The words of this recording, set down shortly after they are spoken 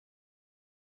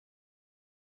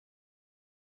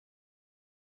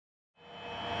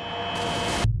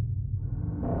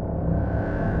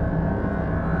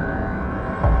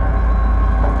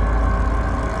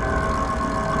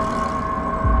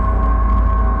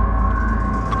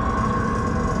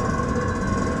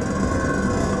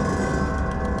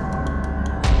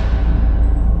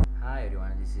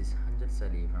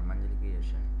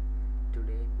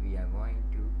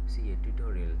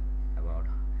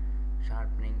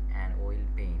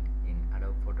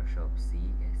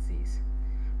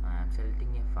I'm selecting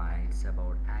a file. It's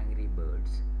about Angry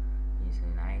Birds. It's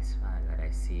a nice file that I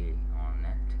see on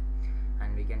it,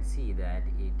 and we can see that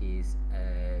it is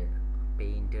a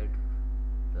painted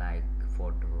like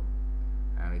photo,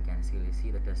 and we can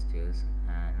see the textures.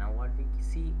 And now what we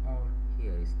see on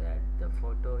here is that the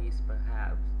photo is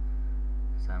perhaps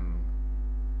some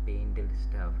painted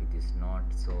stuff. It is not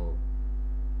so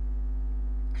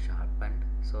sharpened.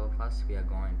 So first we are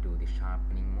going to the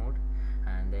sharpening mode,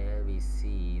 and there we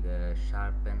see the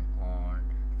sharpen on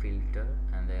filter,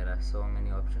 and there are so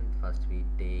many options. First we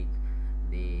take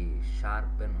the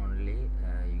sharpen only.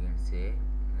 You can say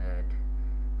that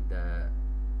the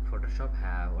Photoshop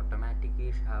have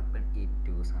automatically sharpened it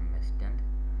to some extent,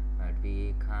 but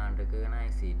we can't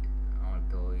recognize it,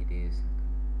 although it is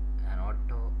an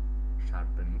auto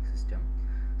sharpening system.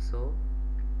 So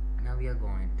now we are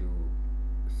going to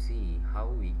see how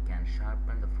we can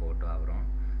sharpen the photo our own.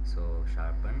 So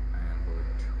sharpen, I am going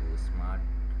to smart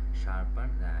sharpen,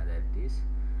 that is,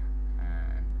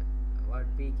 and what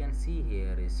we can see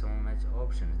here is so much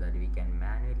options that we can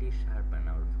manually sharpen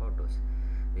our photos.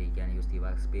 We can use the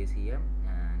workspace here,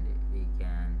 and we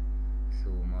can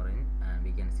zoom more in, and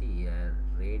we can see here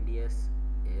radius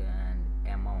and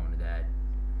amount, that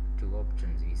two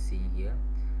options we see here,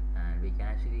 and we can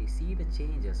actually see the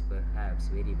changes perhaps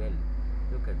very well.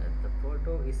 Look at that, the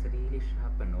photo is really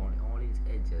sharpened on all its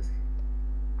edges.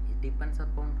 It depends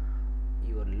upon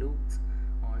your looks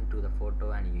onto the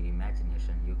photo and your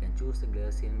imagination. You can choose the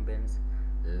Gaussian blends,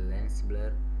 lens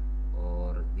blur,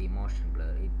 or the motion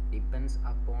blur. It depends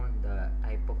upon the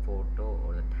type of photo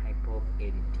or the type of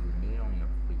edit you need on your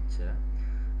picture.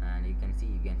 And you can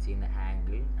see in the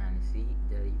angle, and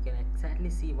you can exactly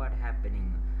see what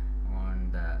happening on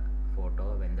the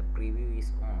photo when the preview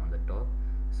is on the top.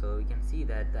 So you can see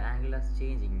that the angle is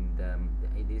changing.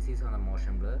 This is on the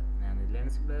motion blur, and the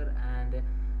lens blur and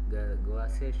the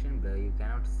Gaussian blur, you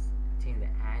cannot change the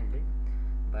angle,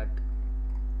 but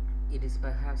it is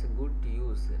perhaps good to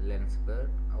use lens blur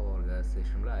or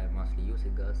Gaussian blur. I mostly use a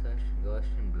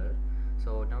Gaussian blur.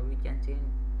 So now we can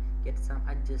get some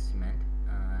adjustment,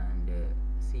 and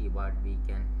see what we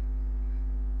can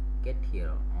get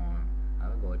here on.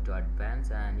 I'll go to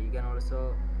advanced, and you can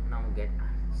also now get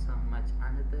so much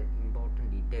another important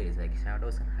details like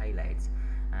shadows and highlights,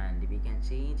 and we can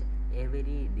change every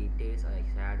details like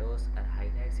shadows and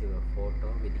highlights your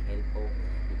photo with the help of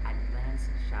the advanced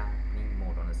sharpening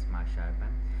mode on the smart sharpen.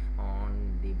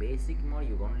 On the basic mode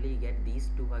you only get these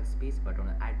two workspace, but on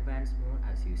the advanced mode,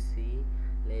 as you see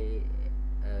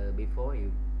before,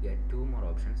 you get two more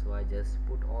options. So I just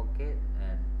put OK,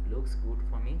 and looks good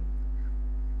for me.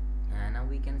 And now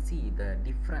we can see the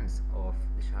difference of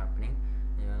the sharpening.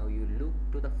 You look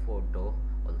to the photo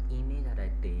or the image that I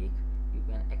take, you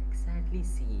can exactly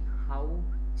see how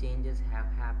changes have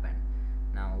happened.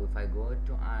 Now if I go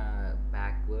to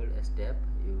backward a step,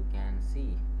 you can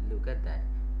see, look at that,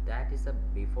 that is the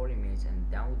before image,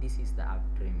 and now this is the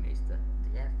after image. The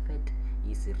effect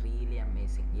is really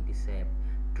amazing. It is a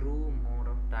true mode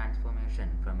of transformation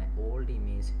from an old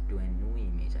image to a new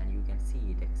image, and you can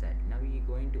see it exactly. Now we are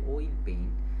going to oil paint.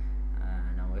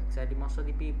 Now exactly, most of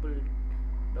the people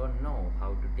don't know how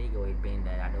to take oil paint.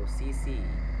 Adobe CC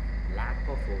lack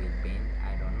of oil paint.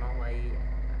 I don't know why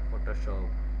Photoshop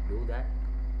do that.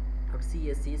 But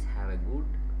CSCs have a good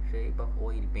shape of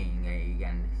oil painting. You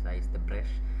can size the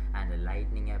brush and the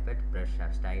lightning effect. Brush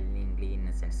have styling,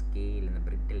 cleanness and scale, and the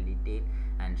brittle detail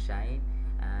and shine.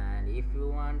 And if you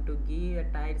want to give a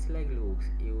tiles like looks,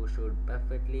 you should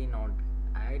perfectly not.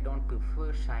 I don't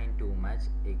prefer shine too much,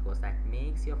 because that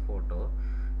makes your photo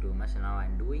too much. Now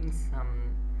I'm doing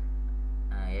some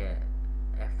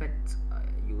effects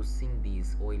using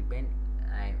these oil paint.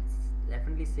 I'm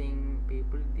definitely saying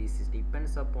people, this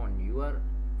depends upon your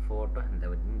photo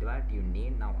and what you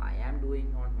need. Now I am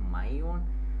doing on my own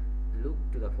look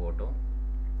to the photo,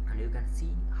 and you can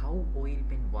see how oil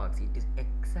paint works. It is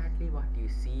exactly what you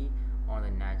see on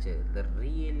the nature. The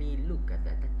really look at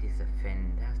that, that is a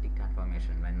fantastic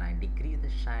transformation. When I decrease the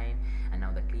shine and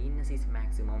now the cleanness is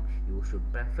maximum, you should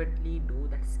perfectly do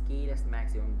that scale as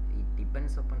maximum. It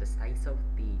depends upon the size of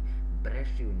the brush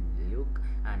you look,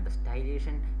 and the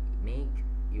stylization make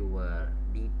your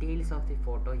details of the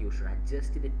photo. You should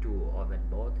adjust the two, or at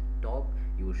both top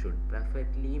you should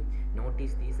perfectly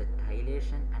notice this. The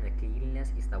stylization and the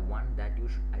cleanliness is the one that you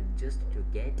should adjust to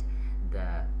get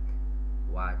the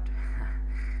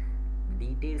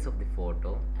details of the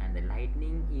photo, and the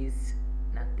lightning is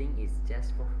nothing, is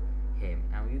just for him.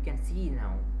 Now you can see,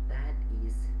 now that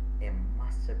is a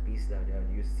masterpiece that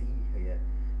you see here.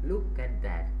 Look at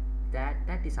that,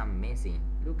 that is amazing.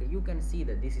 Look, you can see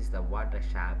that this is the water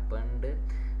sharpened.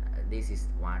 this is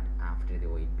what after the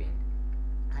oil paint.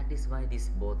 That is why this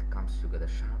both comes together,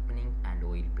 sharpening and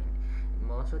oil paint.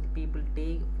 Most of the people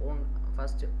take on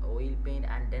first oil paint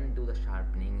and then do the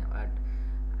sharpening, but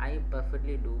I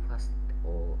perfectly do first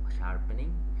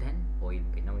sharpening then oil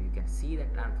paint. Now you can see the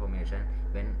transformation.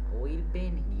 When oil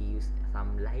paint gives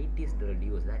some light is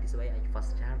reduced, that is why I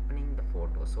first sharpening the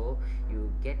photo, so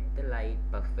you get the light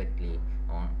perfectly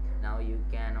on. Now you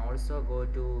can also go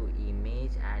to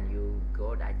image and you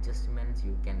got adjustments,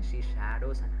 you can see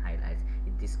shadows and highlights.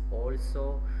 It is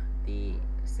also the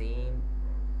same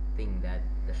thing that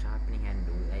the sharpening can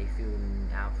do. If you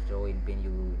have oil paint,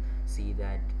 you see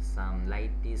that some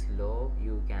light is low,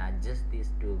 you can adjust this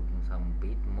to some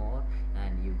bit more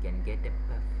and you can get a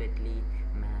perfectly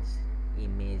matched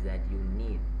image that you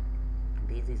need.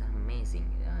 This is amazing.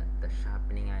 The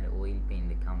sharpening and oil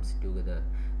paint comes together.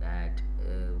 That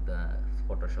the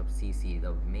Photoshop CC,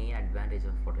 the main advantage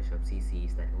of Photoshop CC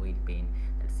is that oil paint,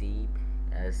 that C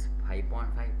as 5.5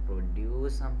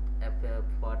 produce some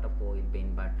part of oil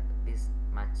paint, but this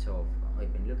much of oil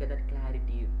paint. Look at that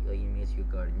clarity image you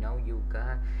got. Now you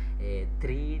got a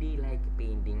 3D like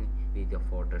painting with your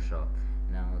Photoshop.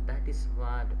 Now that is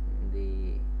what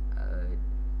the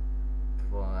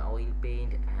for oil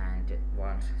paint and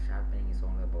what sharpening is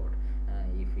all about.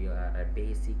 If you are a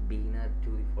basic beginner to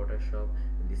the Photoshop,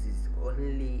 this is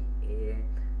only a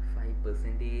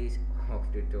 5% of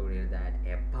tutorial that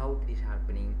about the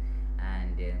sharpening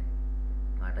and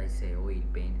what I say oil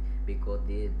paint, because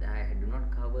I do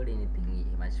not cover anything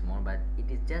much more, but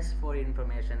it is just for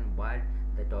information what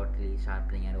the totally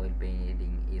sharpening and oil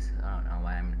painting is. Now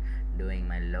I am doing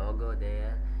my logo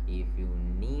there. If you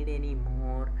need any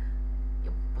more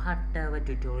whatever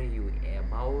tutorial you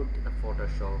about the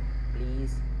Photoshop,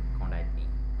 please contact me.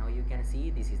 Now you can see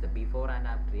this is the before and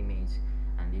after image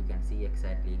and you can see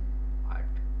exactly what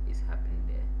is happening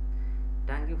there.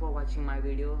 Thank you for watching my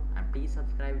video and please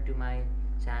subscribe to my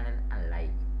channel and like.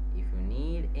 If you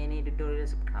need any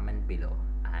tutorials, comment below.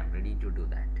 I am ready to do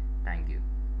that. Thank you.